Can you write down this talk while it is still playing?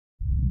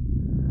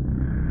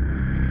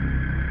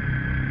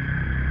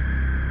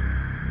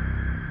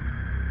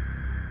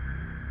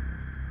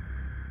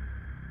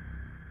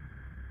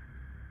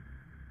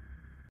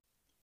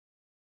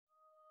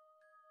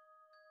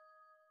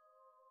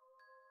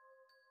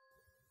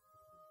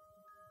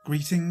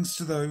Greetings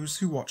to those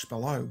who watch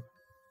below.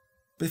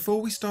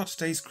 Before we start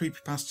today's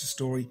creepypasta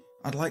story,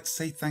 I'd like to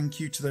say thank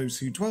you to those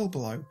who dwell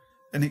below,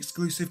 an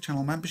exclusive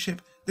channel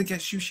membership that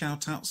gets you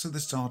shoutouts at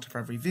the start of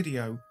every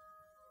video.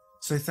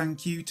 So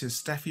thank you to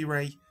Steffi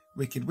Ray,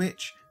 Wicked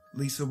Witch,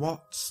 Lisa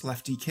Watts,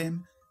 Lefty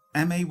Kim,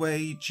 M.A.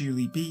 Way,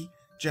 Julie B,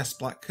 Jess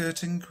Black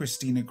Curtin,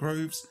 Christina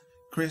Groves,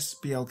 Chris,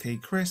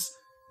 BLK Chris,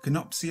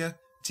 Canopsia,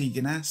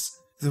 Tegan S,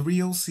 The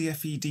Real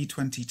CFE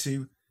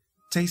D22,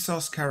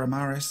 Tesos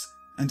Karamaris,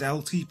 and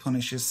LT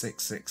Punisher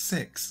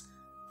 666.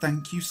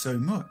 Thank you so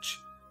much.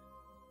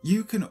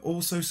 You can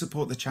also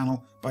support the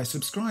channel by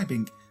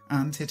subscribing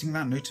and hitting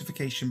that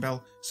notification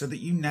bell so that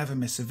you never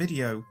miss a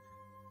video.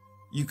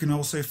 You can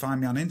also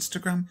find me on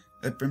Instagram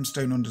at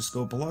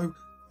brimstone_below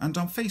and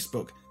on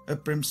Facebook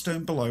at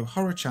Brimstone Below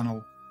Horror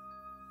Channel.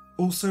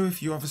 Also,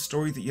 if you have a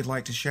story that you'd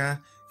like to share,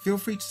 feel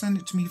free to send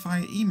it to me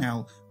via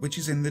email, which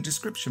is in the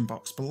description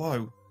box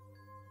below.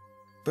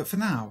 But for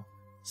now,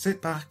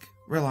 sit back,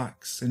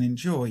 relax and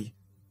enjoy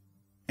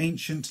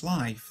Ancient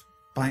Life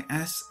by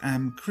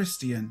S.M.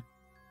 Christian.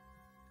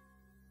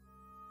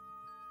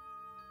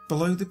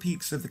 Below the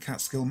peaks of the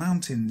Catskill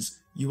Mountains,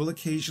 you will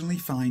occasionally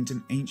find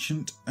an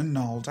ancient and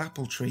gnarled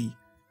apple tree.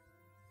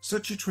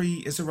 Such a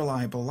tree is a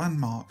reliable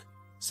landmark,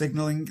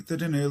 signalling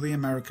that an early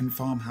American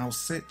farmhouse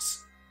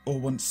sits, or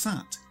once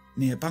sat,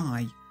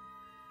 nearby.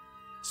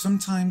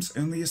 Sometimes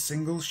only a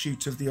single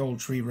shoot of the old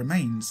tree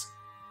remains,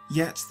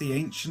 yet the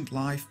ancient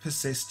life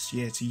persists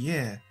year to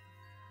year.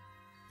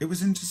 It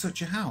was into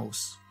such a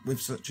house, with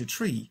such a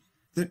tree,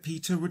 that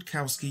Peter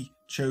Rutkowski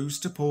chose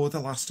to pour the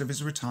last of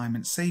his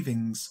retirement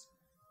savings.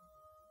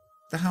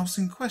 The house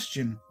in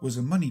question was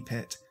a money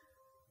pit,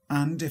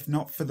 and if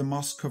not for the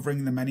moss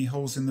covering the many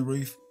holes in the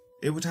roof,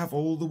 it would have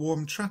all the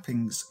warm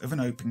trappings of an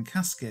open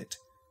casket.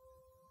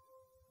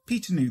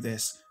 Peter knew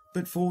this,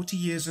 but 40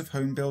 years of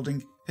home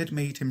building had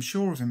made him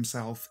sure of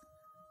himself,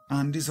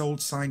 and his old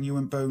sinew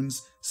and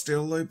bones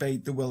still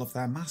obeyed the will of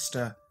their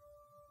master.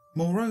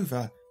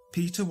 Moreover,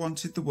 Peter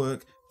wanted the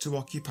work to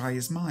occupy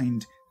his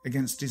mind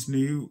against his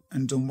new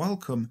and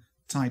unwelcome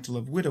title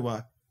of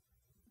widower.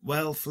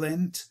 "Well,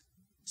 Flint,"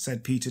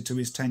 said Peter to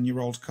his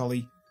 10-year-old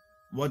collie,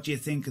 "what do you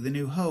think of the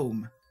new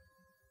home?"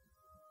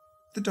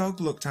 The dog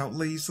looked out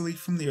lazily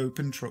from the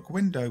open truck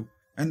window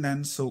and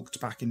then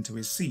sulked back into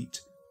his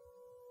seat.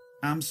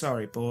 "I'm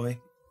sorry,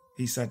 boy,"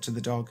 he said to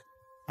the dog.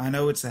 "I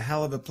know it's a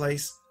hell of a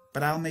place,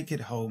 but I'll make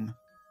it home."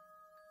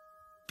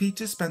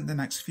 Peter spent the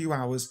next few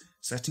hours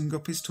setting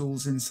up his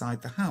tools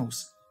inside the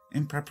house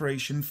in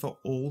preparation for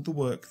all the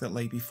work that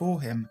lay before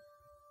him.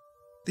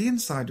 The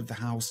inside of the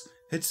house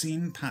had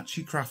seen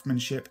patchy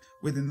craftsmanship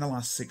within the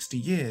last 60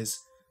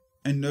 years,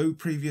 and no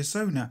previous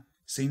owner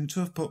seemed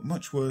to have put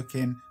much work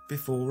in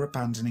before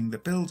abandoning the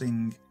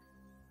building.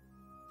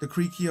 The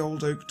creaky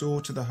old oak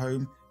door to the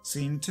home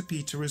seemed to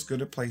Peter as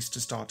good a place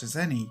to start as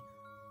any,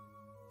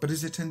 but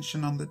his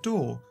attention on the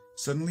door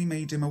suddenly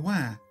made him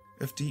aware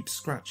of deep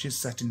scratches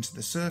set into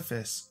the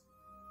surface.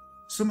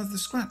 Some of the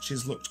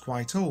scratches looked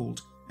quite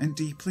old and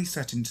deeply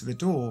set into the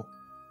door,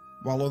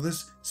 while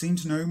others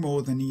seemed no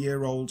more than a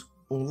year old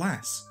or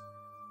less.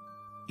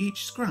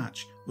 Each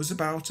scratch was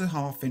about a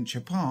half-inch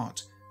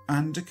apart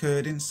and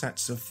occurred in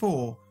sets of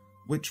 4,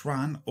 which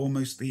ran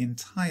almost the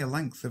entire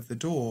length of the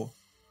door.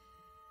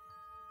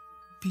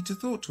 Peter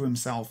thought to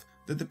himself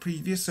that the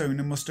previous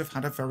owner must have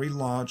had a very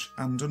large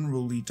and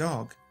unruly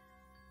dog.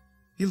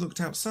 He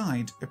looked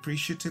outside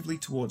appreciatively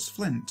towards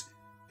Flint,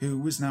 who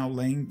was now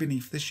laying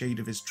beneath the shade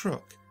of his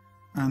truck,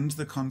 and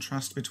the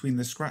contrast between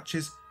the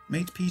scratches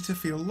made Peter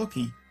feel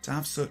lucky to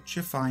have such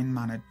a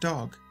fine-mannered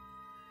dog.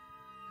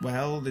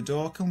 "Well, the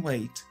door can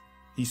wait,"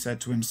 he said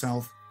to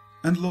himself,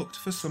 and looked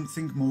for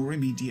something more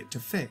immediate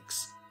to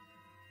fix.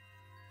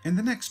 In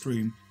the next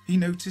room, he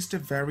noticed a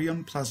very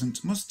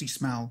unpleasant musty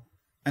smell,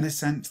 and a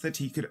scent that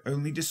he could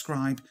only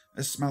describe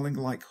as smelling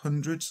like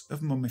hundreds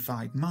of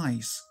mummified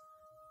mice.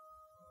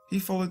 He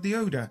followed the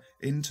odour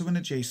into an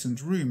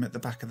adjacent room at the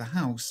back of the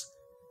house.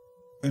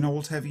 An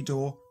old heavy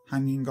door,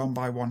 hanging on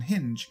by one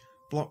hinge,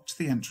 blocked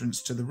the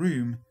entrance to the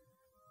room.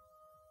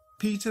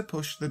 Peter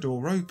pushed the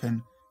door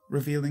open,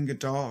 revealing a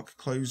dark,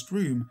 closed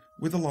room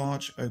with a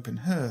large open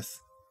hearth.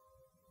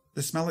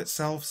 The smell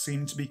itself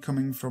seemed to be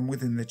coming from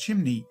within the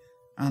chimney,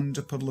 and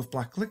a puddle of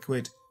black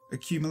liquid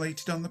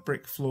accumulated on the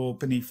brick floor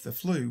beneath the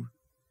flue.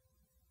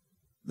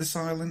 The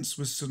silence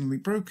was suddenly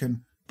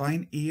broken by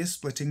an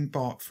ear-splitting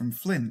bark from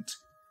Flint.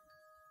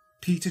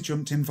 Peter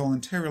jumped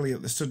involuntarily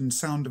at the sudden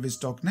sound of his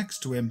dog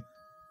next to him.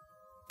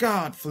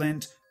 "God,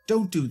 Flint,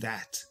 don't do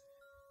that!"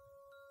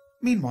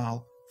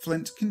 Meanwhile,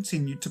 Flint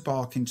continued to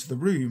bark into the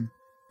room,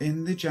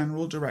 in the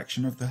general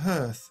direction of the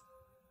hearth.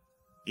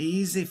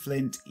 "Easy,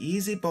 Flint,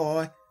 easy,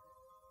 boy.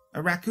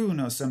 A raccoon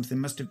or something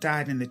must have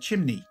died in the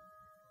chimney."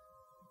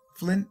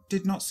 Flint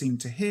did not seem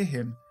to hear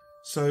him,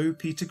 so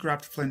Peter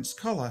grabbed Flint's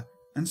collar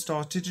and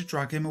started to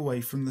drag him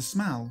away from the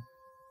smell,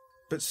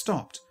 but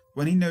stopped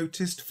when he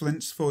noticed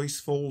Flint's voice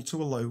fall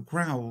to a low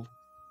growl.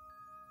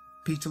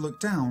 Peter looked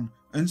down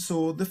and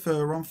saw the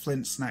fur on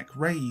Flint's neck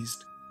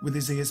raised, with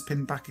his ears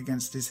pinned back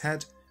against his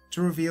head,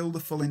 to reveal the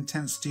full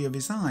intensity of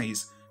his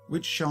eyes,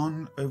 which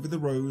shone over the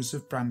rows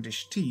of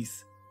brandished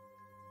teeth.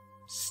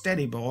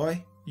 "Steady,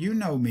 boy, you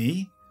know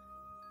me."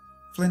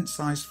 Flint's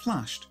eyes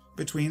flashed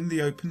between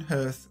the open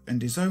hearth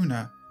and his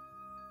owner,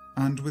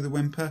 and with a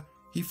whimper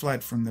he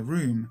fled from the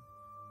room.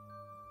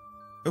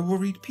 A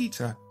worried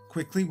Peter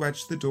quickly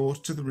wedged the door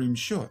to the room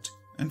shut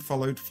and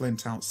followed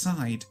Flint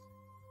outside.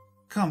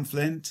 "Come,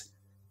 Flint,"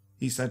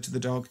 he said to the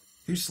dog,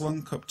 who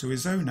slunk up to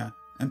his owner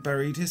and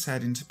buried his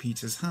head into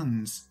Peter's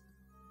hands.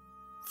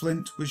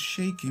 Flint was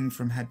shaking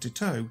from head to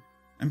toe,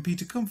 and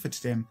Peter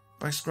comforted him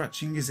by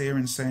scratching his ear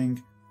and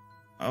saying,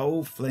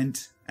 "Oh,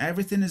 Flint,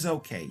 everything is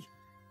okay.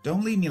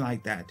 Don't leave me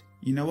like that.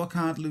 You know I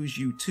can't lose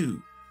you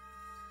too."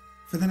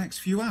 For the next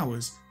few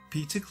hours,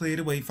 Peter cleared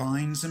away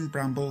vines and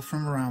bramble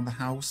from around the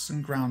house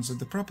and grounds of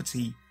the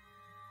property.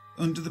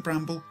 Under the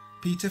bramble,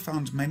 Peter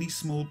found many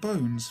small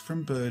bones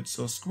from birds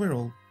or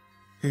squirrel,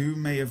 who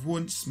may have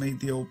once made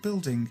the old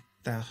building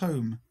their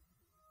home.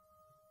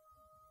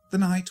 The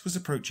night was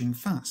approaching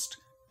fast,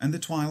 and the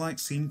twilight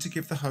seemed to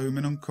give the home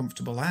an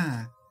uncomfortable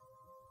air.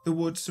 The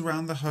woods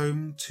around the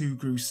home too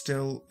grew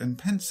still and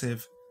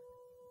pensive.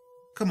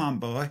 "Come on,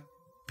 boy,"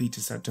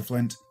 Peter said to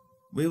Flint.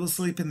 "We will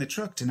sleep in the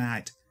truck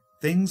tonight.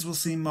 Things will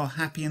seem more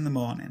happy in the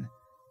morning."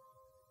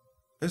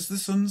 As the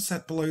sun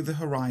set below the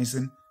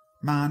horizon,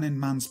 man and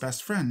man's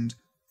best friend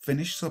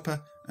finished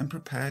supper and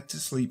prepared to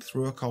sleep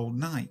through a cold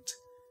night.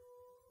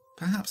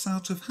 Perhaps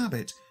out of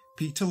habit,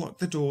 Peter locked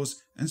the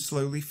doors and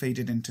slowly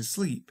faded into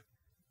sleep.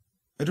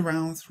 At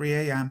around 3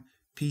 a.m,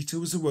 Peter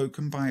was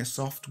awoken by a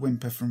soft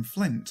whimper from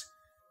Flint.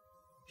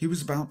 He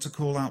was about to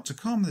call out to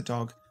calm the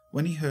dog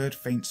when he heard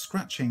faint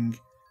scratching.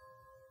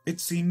 It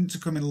seemed to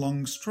come in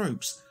long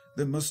strokes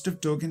that must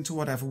have dug into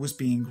whatever was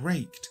being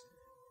raked.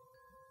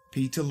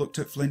 Peter looked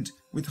at Flint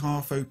with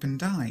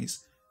half-opened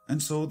eyes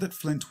and saw that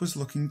Flint was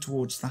looking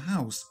towards the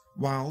house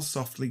while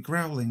softly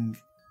growling.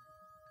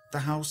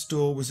 The house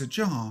door was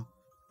ajar,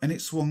 and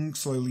it swung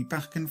slowly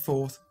back and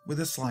forth with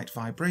a slight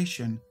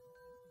vibration.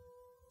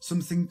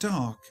 Something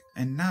dark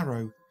and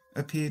narrow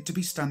appeared to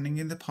be standing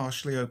in the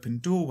partially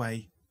opened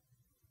doorway.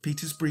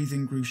 Peter's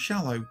breathing grew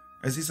shallow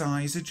as his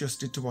eyes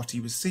adjusted to what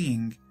he was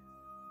seeing.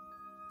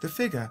 The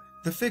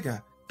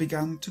figure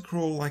began to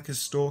crawl like a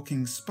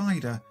stalking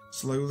spider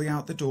slowly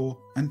out the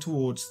door and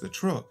towards the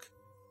truck,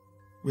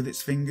 with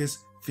its fingers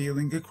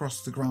feeling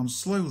across the ground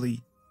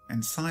slowly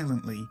and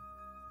silently.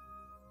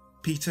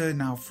 Peter,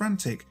 now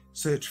frantic,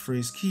 searched for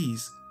his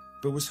keys,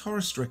 but was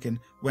horror-stricken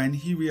when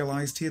he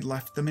realised he had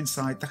left them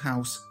inside the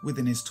house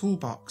within his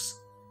toolbox.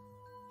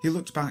 He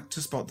looked back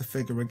to spot the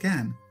figure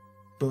again,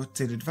 but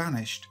it had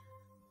vanished.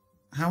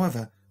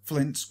 However,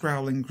 Flint's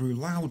growling grew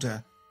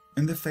louder,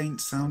 and the faint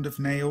sound of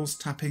nails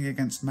tapping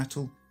against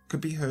metal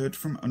could be heard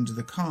from under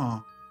the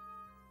car.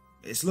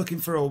 "It's looking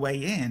for a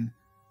way in,"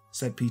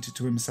 said Peter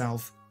to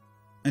himself,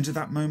 and at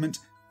that moment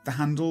the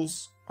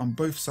handles, on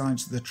both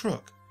sides of the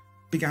truck,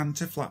 began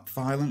to flap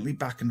violently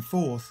back and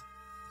forth.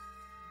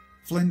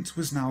 Flint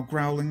was now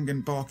growling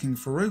and barking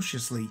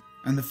ferociously,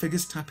 and the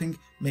figure's tapping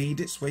made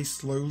its way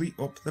slowly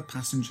up the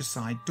passenger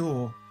side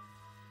door.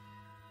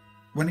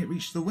 When it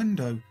reached the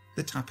window,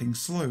 the tapping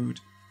slowed,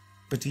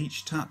 but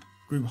each tap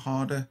grew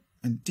harder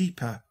and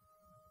deeper.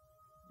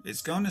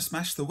 "It's going to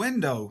smash the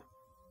window,"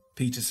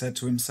 Peter said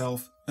to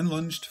himself, and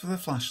lunged for the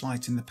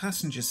flashlight in the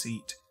passenger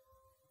seat.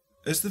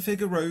 As the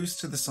figure rose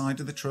to the side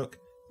of the truck,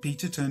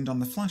 Peter turned on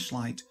the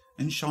flashlight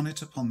and shone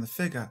it upon the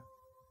figure.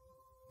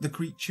 The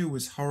creature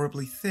was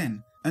horribly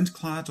thin and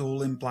clad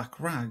all in black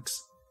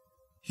rags.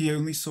 He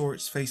only saw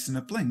its face in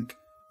a blink,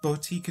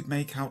 but he could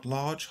make out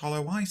large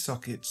hollow eye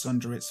sockets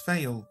under its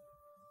veil.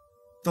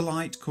 The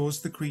light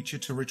caused the creature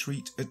to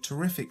retreat at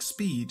terrific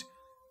speed,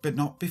 but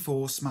not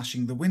before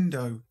smashing the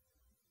window.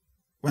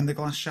 When the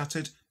glass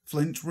shattered,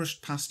 Flint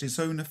rushed past his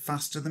owner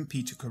faster than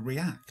Peter could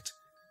react.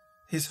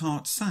 His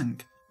heart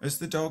sank as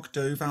the dog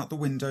dove out the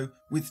window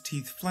with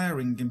teeth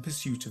flaring in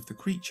pursuit of the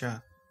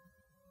creature.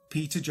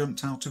 Peter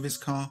jumped out of his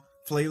car,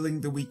 flailing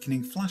the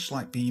weakening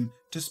flashlight beam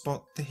to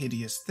spot the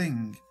hideous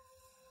thing.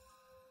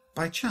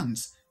 By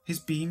chance, his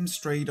beam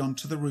strayed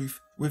onto the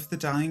roof, with the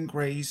dying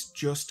greys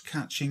just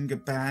catching a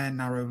bare,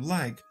 narrow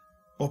leg,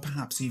 or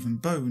perhaps even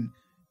bone,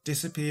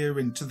 disappear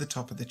into the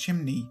top of the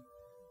chimney.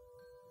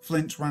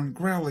 Flint ran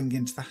growling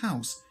into the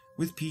house,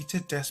 with Peter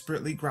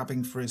desperately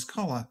grabbing for his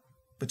collar,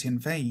 but in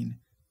vain.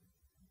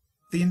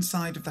 The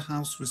inside of the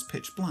house was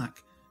pitch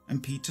black,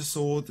 and Peter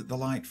saw that the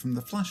light from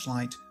the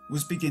flashlight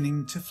was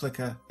beginning to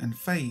flicker and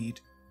fade.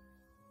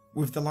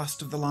 With the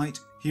last of the light,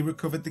 he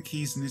recovered the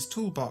keys in his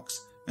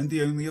toolbox and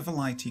the only other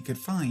light he could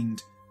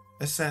find,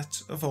 a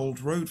set of old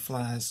road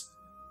flares.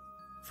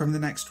 From the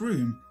next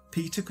room,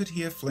 Peter could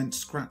hear Flint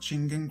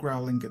scratching and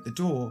growling at the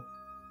door.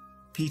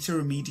 Peter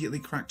immediately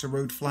cracked a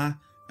road flare,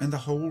 and the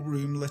whole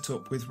room lit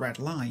up with red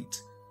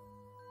light.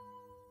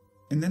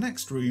 In the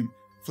next room,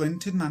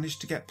 Flint had managed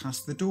to get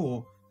past the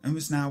door and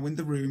was now in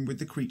the room with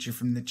the creature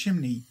from the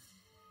chimney.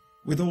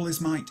 With all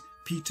his might,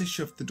 Peter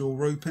shoved the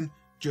door open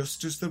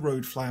just as the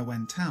road flare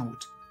went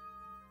out.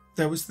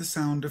 There was the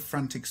sound of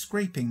frantic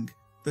scraping,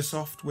 the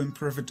soft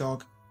whimper of a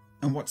dog,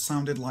 and what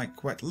sounded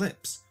like wet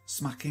lips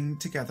smacking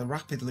together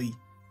rapidly.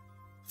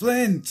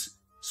 "Flint!"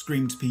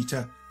 screamed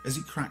Peter as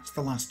he cracked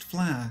the last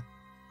flare.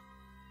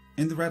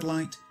 In the red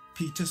light,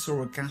 Peter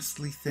saw a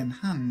ghastly thin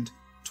hand,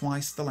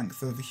 twice the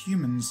length of a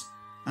human's,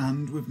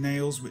 and with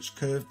nails which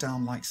curved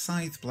down like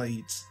scythe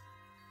blades.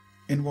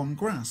 In one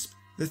grasp,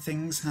 the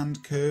thing's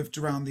hand curved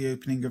around the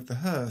opening of the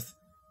hearth,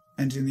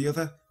 and in the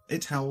other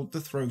it held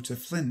the throat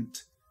of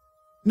Flint.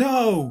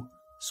 "No!"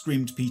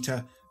 screamed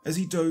Peter as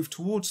he dove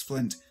towards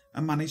Flint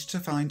and managed to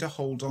find a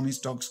hold on his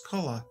dog's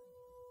collar.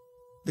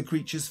 The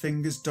creature's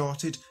fingers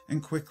darted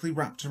and quickly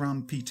wrapped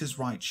around Peter's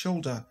right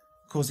shoulder,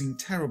 causing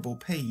terrible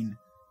pain.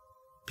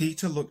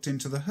 Peter looked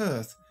into the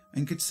hearth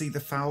and could see the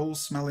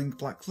foul-smelling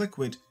black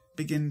liquid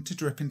begin to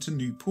drip into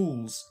new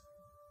pools.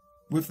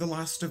 With the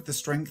last of the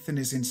strength in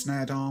his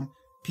ensnared arm,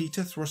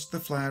 Peter thrust the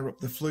flare up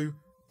the flue,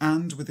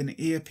 and with an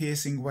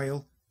ear-piercing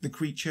wail, the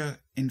creature,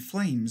 in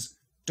flames,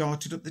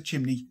 darted up the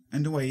chimney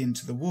and away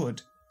into the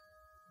wood.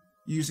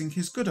 Using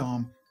his good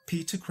arm,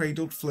 Peter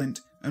cradled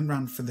Flint and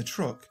ran for the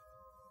truck.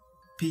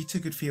 Peter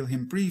could feel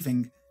him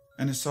breathing,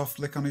 and a soft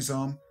lick on his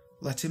arm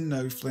let him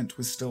know Flint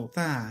was still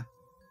there.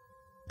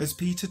 As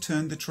Peter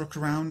turned the truck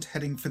around,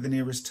 heading for the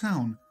nearest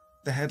town,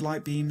 the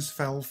headlight beams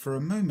fell for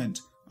a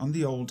moment on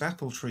the old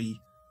apple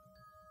tree.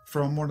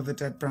 From one of the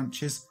dead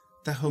branches,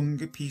 there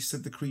hung a piece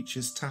of the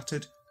creature's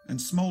tattered and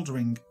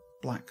smouldering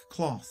black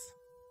cloth.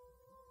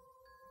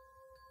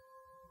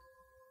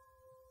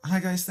 Hi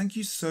guys, thank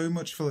you so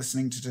much for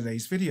listening to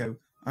today's video.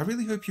 I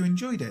really hope you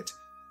enjoyed it.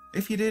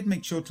 If you did,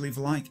 make sure to leave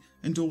a like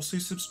and also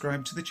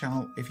subscribe to the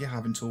channel if you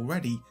haven't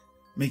already,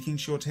 making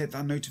sure to hit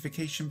that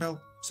notification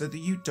bell so that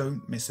you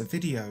don't miss a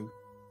video.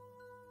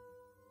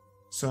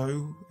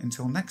 So,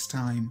 until next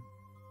time,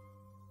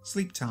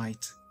 sleep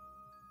tight.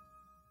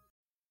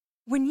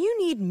 When you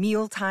need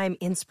mealtime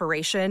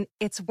inspiration,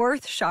 it's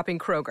worth shopping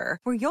Kroger,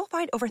 where you'll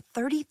find over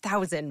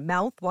 30,000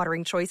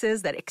 mouth-watering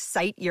choices that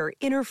excite your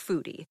inner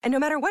foodie. And no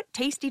matter what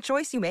tasty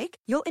choice you make,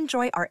 you'll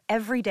enjoy our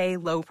everyday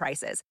low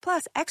prices,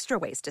 plus extra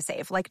ways to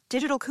save, like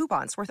digital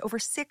coupons worth over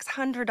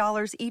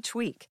 $600 each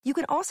week. You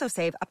can also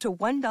save up to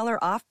 $1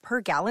 off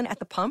per gallon at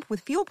the pump with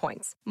fuel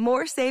points.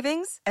 More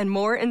savings and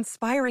more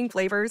inspiring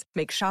flavors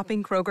make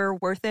shopping Kroger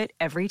worth it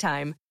every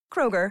time.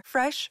 Kroger,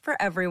 fresh for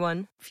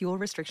everyone. Fuel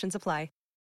restrictions apply.